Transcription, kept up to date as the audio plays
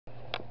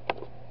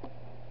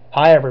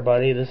Hi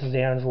everybody, this is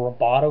Andrew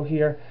Roboto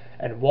here,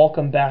 and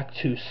welcome back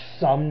to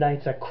Some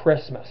Nights at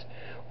Christmas,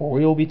 where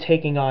we will be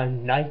taking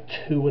on Night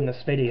 2 in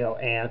this video.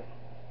 And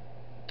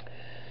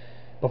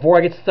before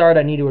I get started,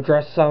 I need to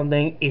address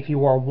something. If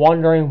you are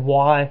wondering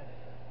why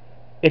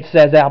it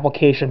says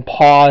application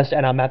paused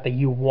and I'm at the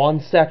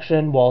U1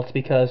 section, well, it's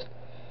because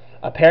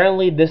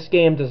apparently this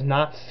game does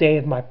not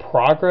save my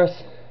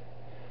progress.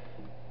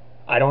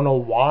 I don't know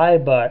why,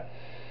 but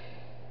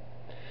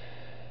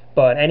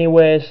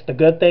anyways, the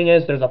good thing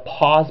is there's a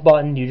pause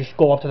button. You just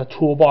go up to the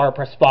toolbar,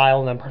 press file,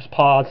 and then press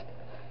pause,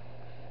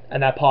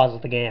 and that pauses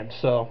the game.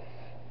 So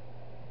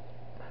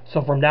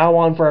from now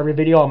on, for every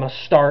video, I'm going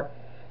to start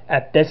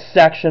at this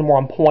section where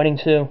I'm pointing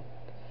to,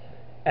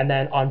 and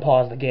then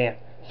unpause the game.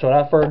 So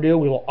without further ado,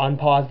 we will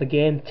unpause the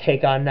game,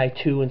 take on Night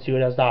 2, and see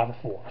what it has to offer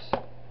for us.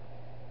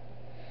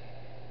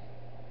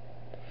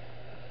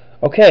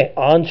 Okay,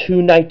 on to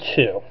Night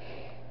 2.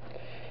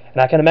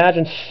 And I can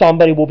imagine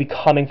somebody will be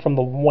coming from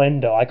the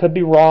window. I could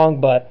be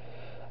wrong, but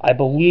I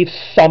believe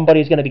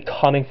somebody's going to be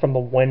coming from the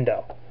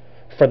window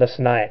for this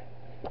night.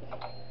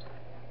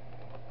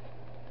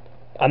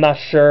 I'm not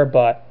sure,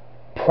 but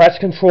press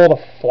control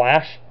to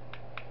flash.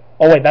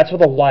 Oh wait, that's for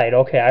the light.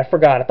 Okay, I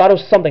forgot. I thought it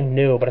was something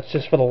new, but it's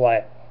just for the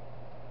light.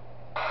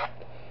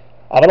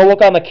 I'm going to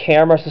look on the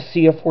cameras to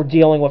see if we're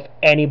dealing with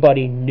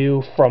anybody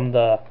new from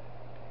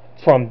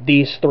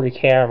these three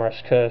cameras,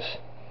 because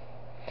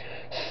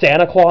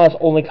Santa Claus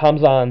only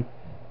comes on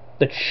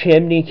the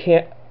chimney,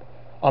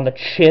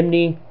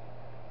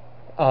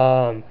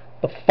 the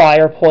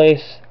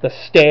fireplace, the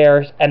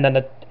stairs, and then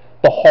the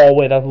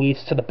hallway that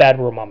leads to the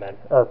bedroom I'm in,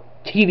 or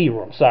TV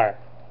room, sorry.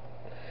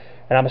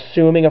 And I'm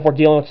assuming if we're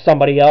dealing with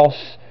somebody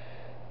else,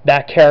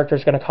 that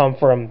character's going to come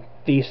from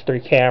these three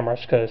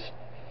cameras,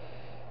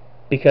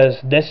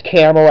 because this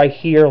camera right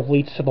here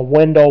leads to the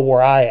window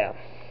where I am.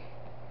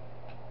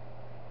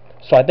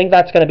 So I think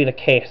that's going to be the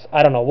case.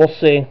 I don't know, we'll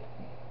see.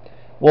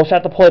 We'll just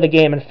have to play the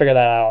game and figure that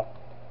out.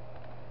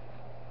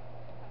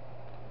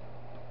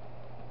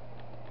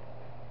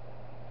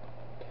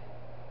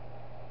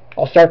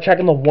 I'll start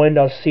checking the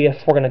window to see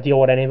if we're going to deal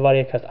with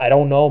anybody, because I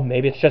don't know.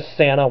 Maybe it's just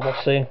Santa. We'll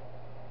see.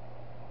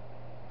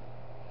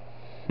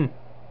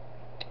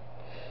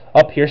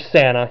 Up here's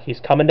Santa.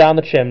 He's coming down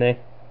the chimney.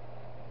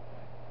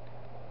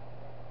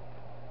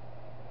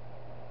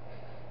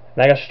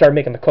 And I gotta start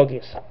making the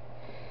cookies,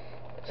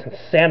 since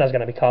Santa's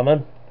going to be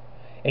coming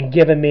and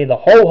giving me the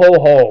ho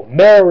ho ho,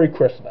 Merry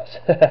Christmas.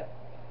 And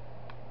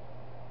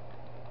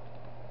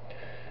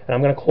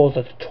I'm going to close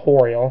the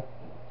tutorial,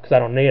 because I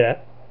don't need it.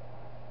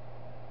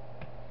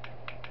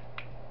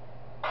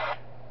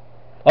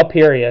 Up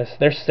here he is.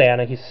 There's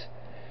Santa.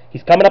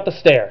 He's coming up the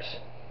stairs.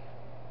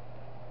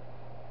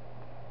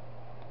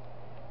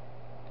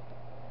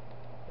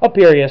 Up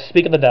here he is.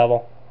 Speak of the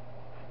devil.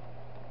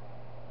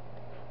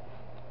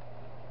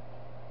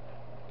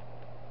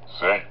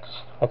 Thanks.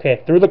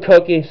 Okay, threw the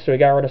cookie, so we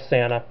got rid of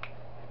Santa.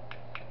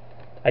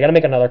 I gotta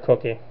make another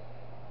cookie.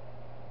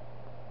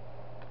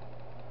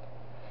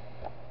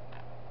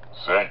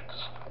 Thanks.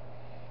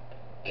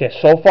 Okay,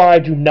 so far I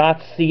do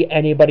not see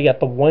anybody at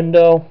the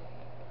window.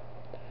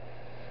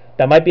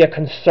 That might be a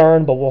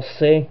concern, but we'll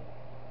see.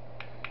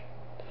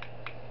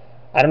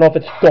 I don't know if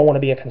it's going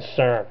to be a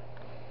concern.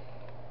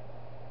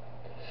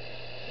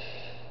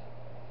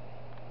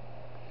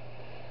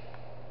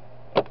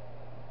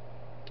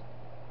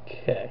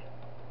 Okay.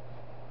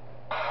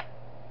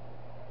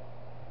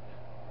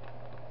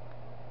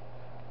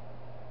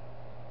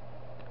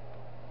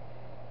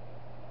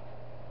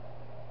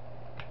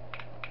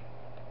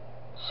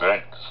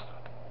 Thanks.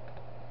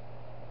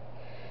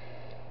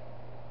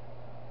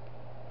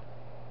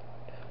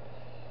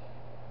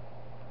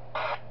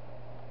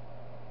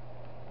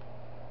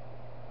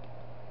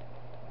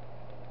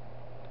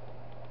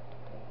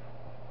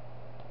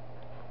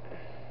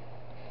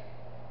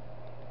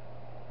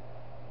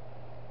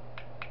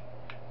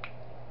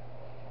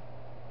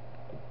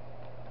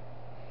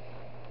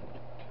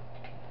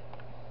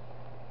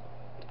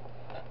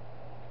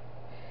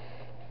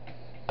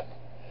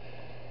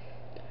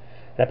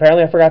 And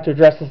apparently I forgot to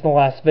address this in the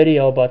last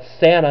video, but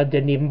Santa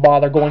didn't even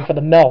bother going for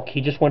the milk.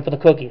 He just went for the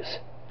cookies.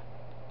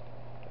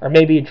 Or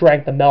maybe he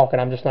drank the milk and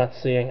I'm just not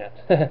seeing it.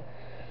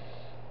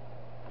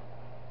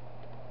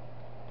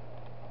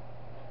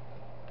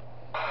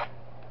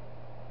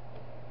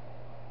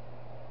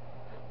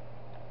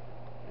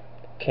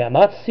 Okay, I'm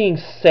not seeing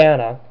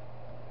Santa.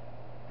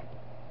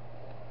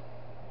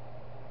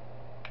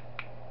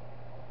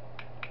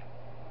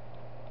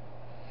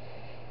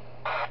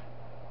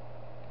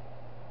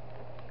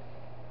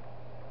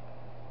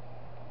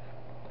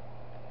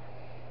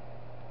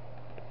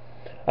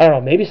 I don't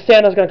know, maybe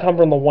Santa's going to come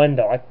from the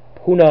window.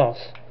 Who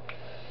knows?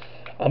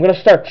 I'm going to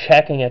start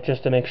checking it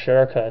just to make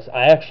sure, because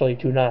I actually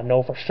do not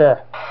know for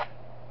sure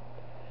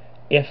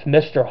if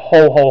Mr.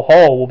 Ho Ho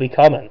Ho will be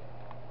coming.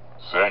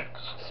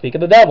 Thanks. Speak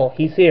of the devil,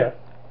 he's here.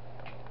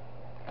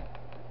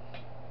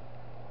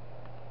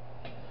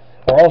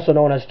 Or also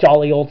known as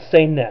Jolly Old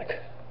Saint Nick.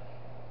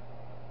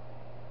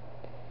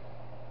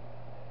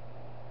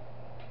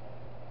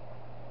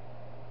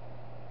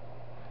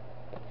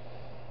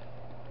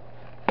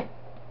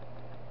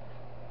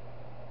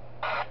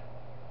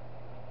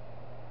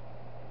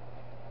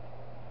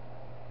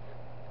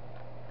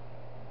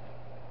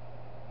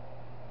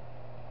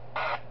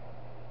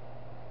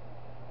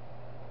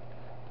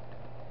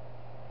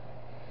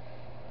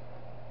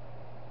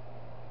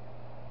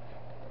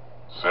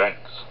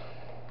 Thanks.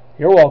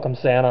 You're welcome,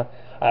 Santa.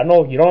 I don't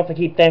know, you don't have to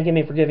keep thanking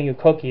me for giving you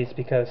cookies,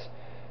 because,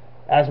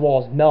 as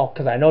well as milk,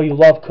 because I know you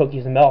love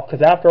cookies and milk,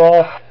 because after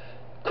all,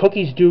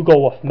 cookies do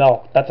go with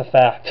milk. That's a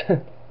fact.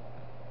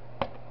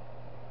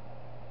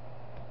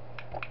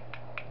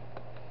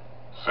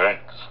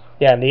 Thanks.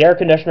 Yeah, and the air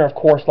conditioner, of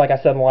course, like I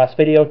said in the last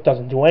video,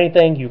 doesn't do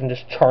anything. You can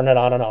just turn it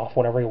on and off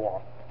whenever you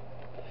want.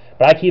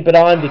 But I keep it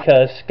on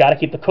because gotta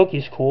keep the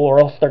cookies cool, or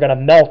else they're gonna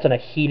melt in a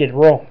heated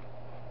room.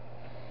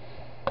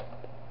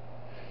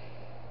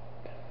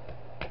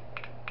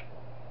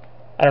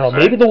 I don't know,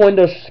 maybe the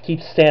windows just keep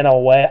Santa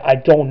away. I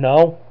don't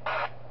know.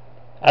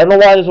 I don't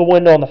know why there's a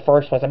window in the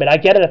first place. I mean, I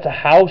get it, it's a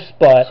house,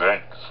 but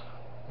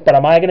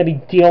am I going to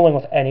be dealing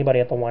with anybody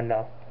at the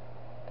window?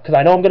 Because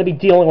I know I'm going to be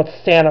dealing with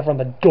Santa from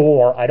the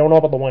door. I don't know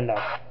about the window.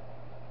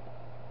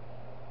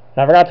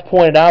 And I forgot to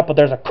point it out, but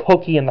there's a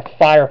cookie in the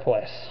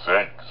fireplace.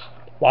 Thanks.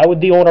 Why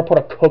would the owner put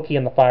a cookie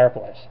in the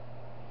fireplace?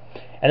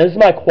 And this is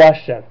my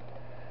question.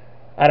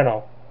 I don't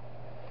know.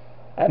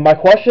 My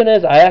question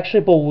is, I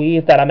actually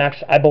believe that I'm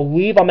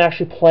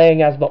actually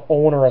playing as the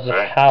owner of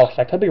this house.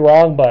 I could be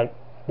wrong, but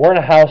we're in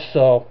a house,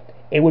 so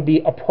it would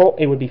be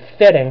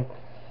fitting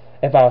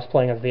if I was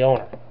playing as the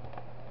owner.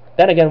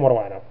 Then again, what do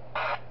I know?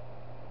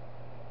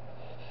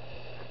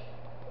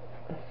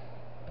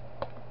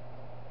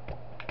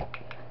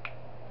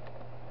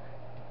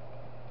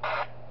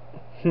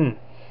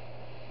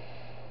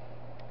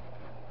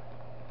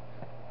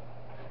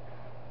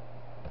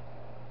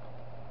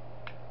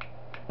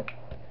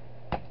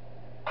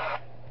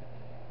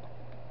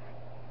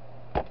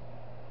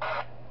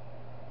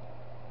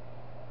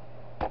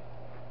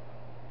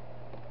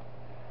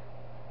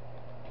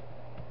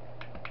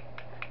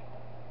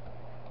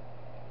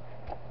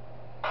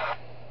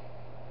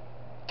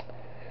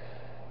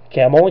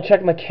 Okay, I'm only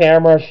checking the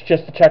cameras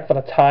just to check for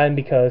the time,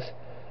 because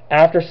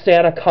after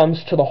Santa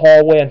comes to the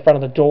hallway in front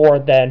of the door,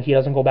 then he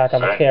doesn't go back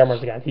on the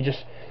cameras again. He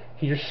just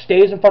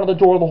stays in front of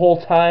the door the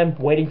whole time,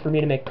 waiting for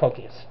me to make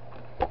cookies.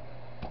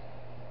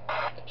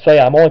 So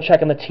yeah, I'm only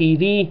checking the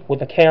TV with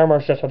the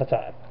cameras just for the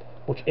time,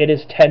 which it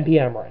is 10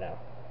 p.m. right now.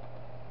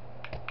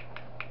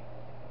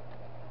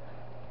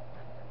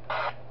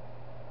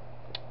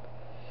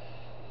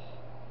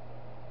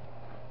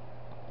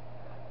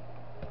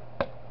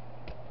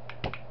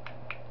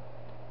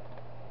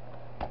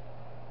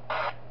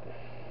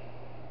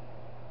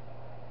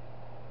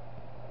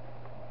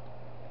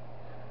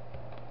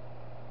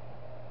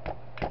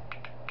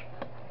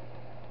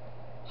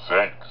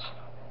 Thanks.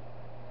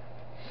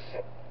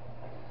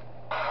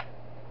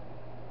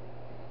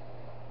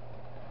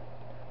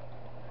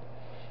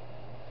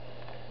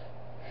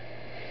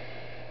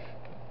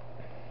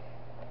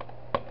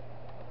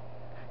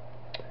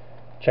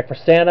 Check for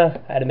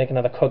Santa. I had to make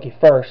another cookie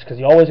first, because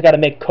you always got to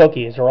make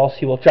cookies, or else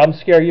he will jump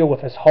scare you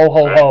with his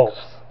ho-ho-hos.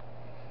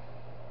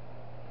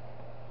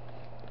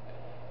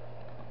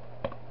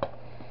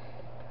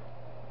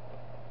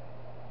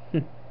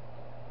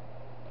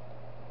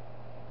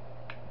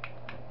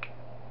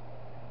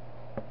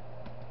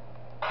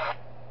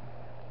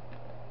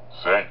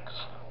 Thanks.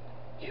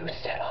 You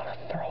sit on a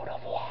throne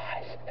of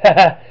lies.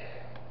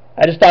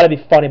 I just thought it'd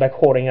be funny by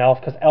quoting Elf,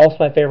 because Elf's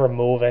my favorite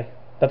movie.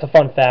 That's a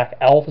fun fact.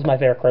 Elf is my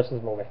favorite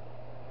Christmas movie.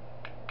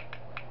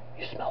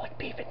 You smell like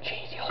beef and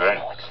cheese. You don't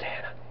smell like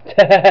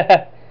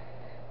Santa.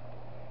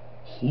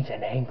 He's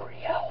an angry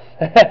elf.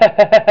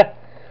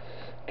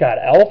 God,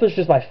 Elf is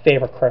just my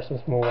favorite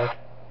Christmas movie.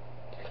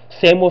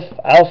 Same with,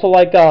 I also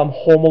like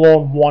Home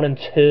Alone 1 and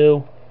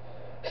 2.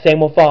 Same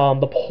with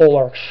The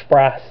Polar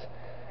Express.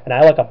 And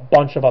I like a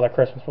bunch of other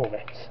Christmas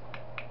movies.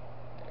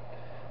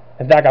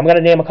 In fact, I'm going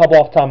to name a couple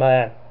off the top of my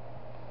head.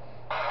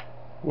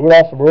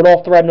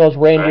 Rudolph the Red-Nosed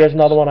Reindeer is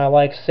another one I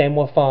like. Same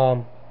with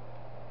Santa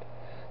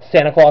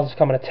Claus is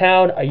Coming to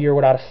Town, A Year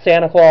Without a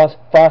Santa Claus,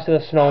 Frosty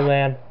the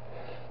Snowman,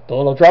 The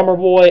Little Drummer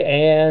Boy,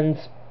 and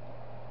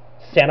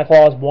Santa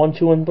Claus 1,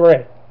 2, and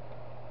 3.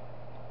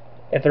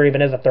 If there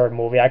even is a third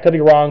movie. I could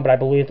be wrong, but I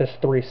believe there's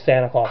 3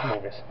 Santa Claus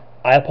movies.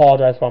 I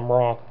apologize if I'm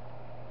wrong.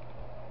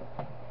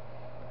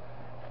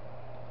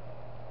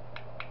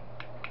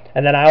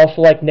 And then I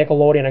also like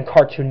Nickelodeon and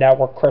Cartoon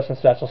Network Christmas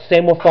specials.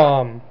 Same with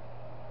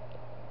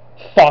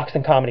Fox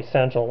and Comedy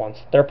Central ones.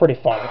 They're pretty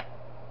funny.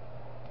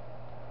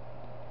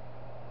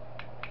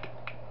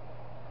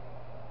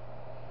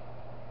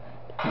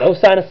 No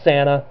sign of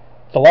Santa.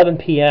 It's 11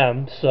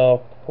 p.m.,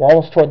 so we're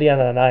almost toward the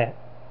end of the night.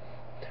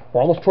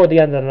 We're almost toward the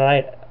end of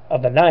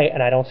the night,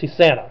 and I don't see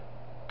Santa.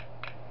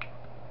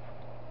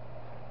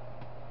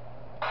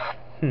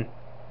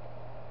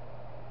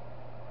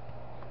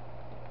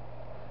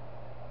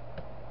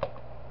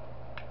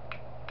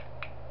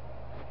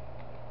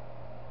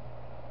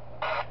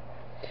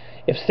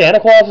 If Santa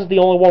Claus is the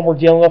only one we're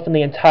dealing with in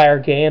the entire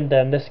game,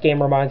 then this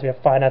game reminds me of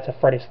Five Nights at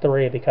Freddy's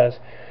 3, because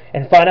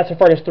in Five Nights at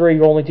Freddy's 3,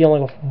 you're only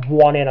dealing with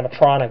one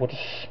animatronic, which is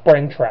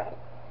Springtrap.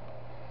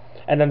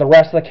 And then the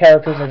rest of the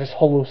characters are just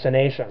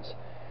hallucinations.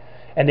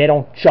 And they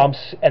don't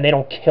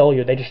kill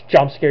you, they just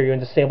jump scare you and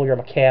disable your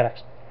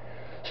mechanics.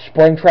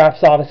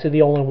 Springtrap's obviously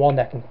the only one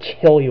that can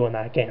kill you in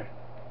that game.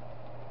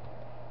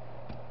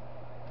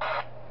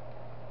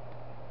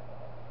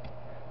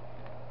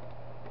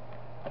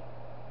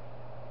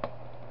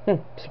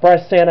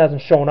 Surprised Santa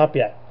hasn't shown up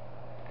yet.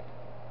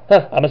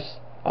 Huh,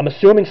 I'm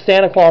assuming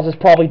Santa Claus is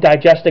probably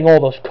digesting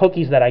all those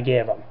cookies that I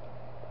gave him.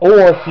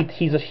 Or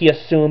he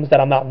assumes that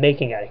I'm not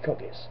making any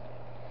cookies.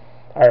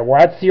 Alright, we're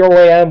at 0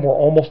 a.m.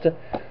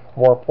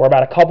 We're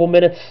about a couple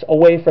minutes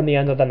away from the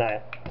end of the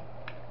night.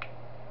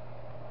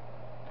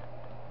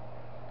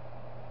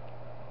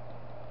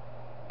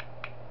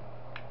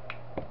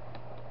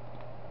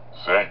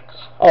 Thanks.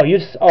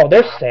 Oh,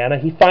 there's Santa.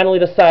 He finally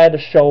decided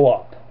to show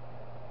up.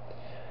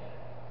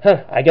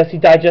 Huh, I guess he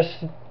digests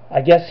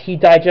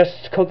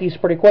cookies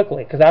pretty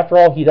quickly, because after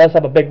all, he does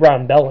have a big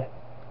round belly.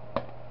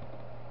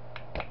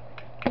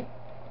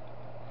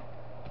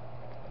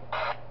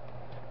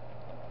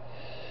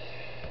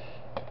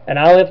 And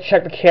I only have to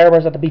check the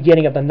cameras at the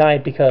beginning of the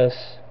night because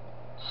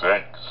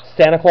Thanks.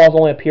 Santa Claus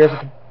only appears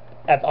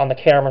on the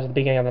cameras at the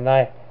beginning of the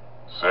night.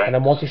 Thanks. And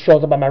then once he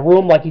shows up at my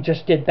room like he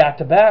just did back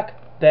to back,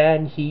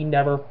 then he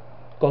never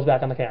goes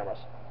back on the cameras.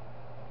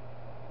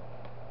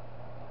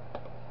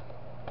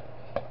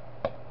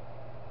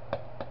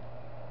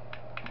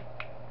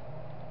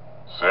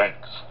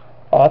 Thanks.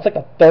 Oh, that's like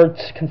the third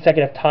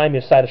consecutive time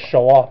you decided to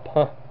show up,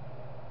 huh?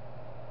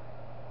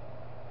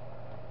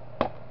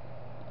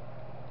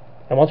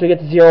 And once we get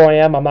to 0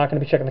 a.m., I'm not going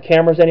to be checking the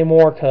cameras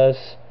anymore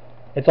because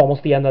it's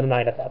almost the end of the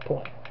night at that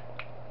point.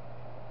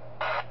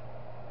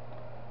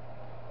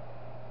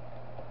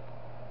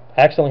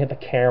 I accidentally hit the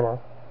camera.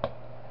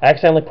 I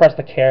accidentally pressed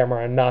the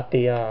camera and not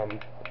the,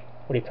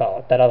 what do you call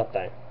it, that other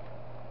thing.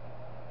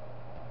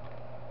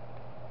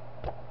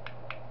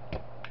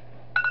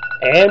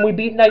 And we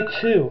beat night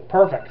 2.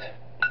 Perfect.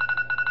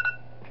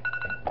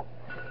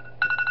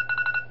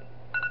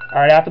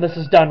 Alright, after this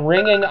is done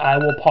ringing, I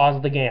will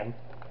pause the game.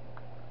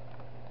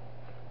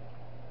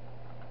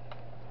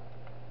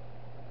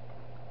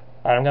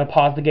 Alright, I'm going to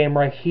pause the game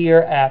right here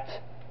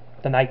at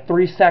the night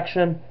 3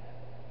 section,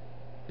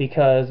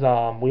 because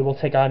we will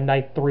take on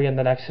night 3 in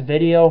the next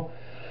video.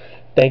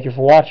 Thank you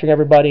for watching,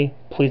 everybody.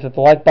 Please hit the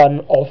like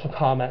button, also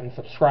comment and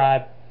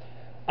subscribe.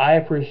 I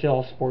appreciate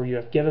all the support you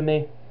have given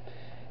me.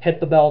 Hit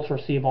the bell to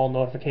receive all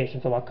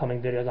notifications of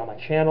upcoming videos on my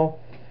channel,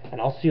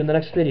 and I'll see you in the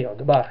next video.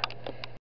 Goodbye.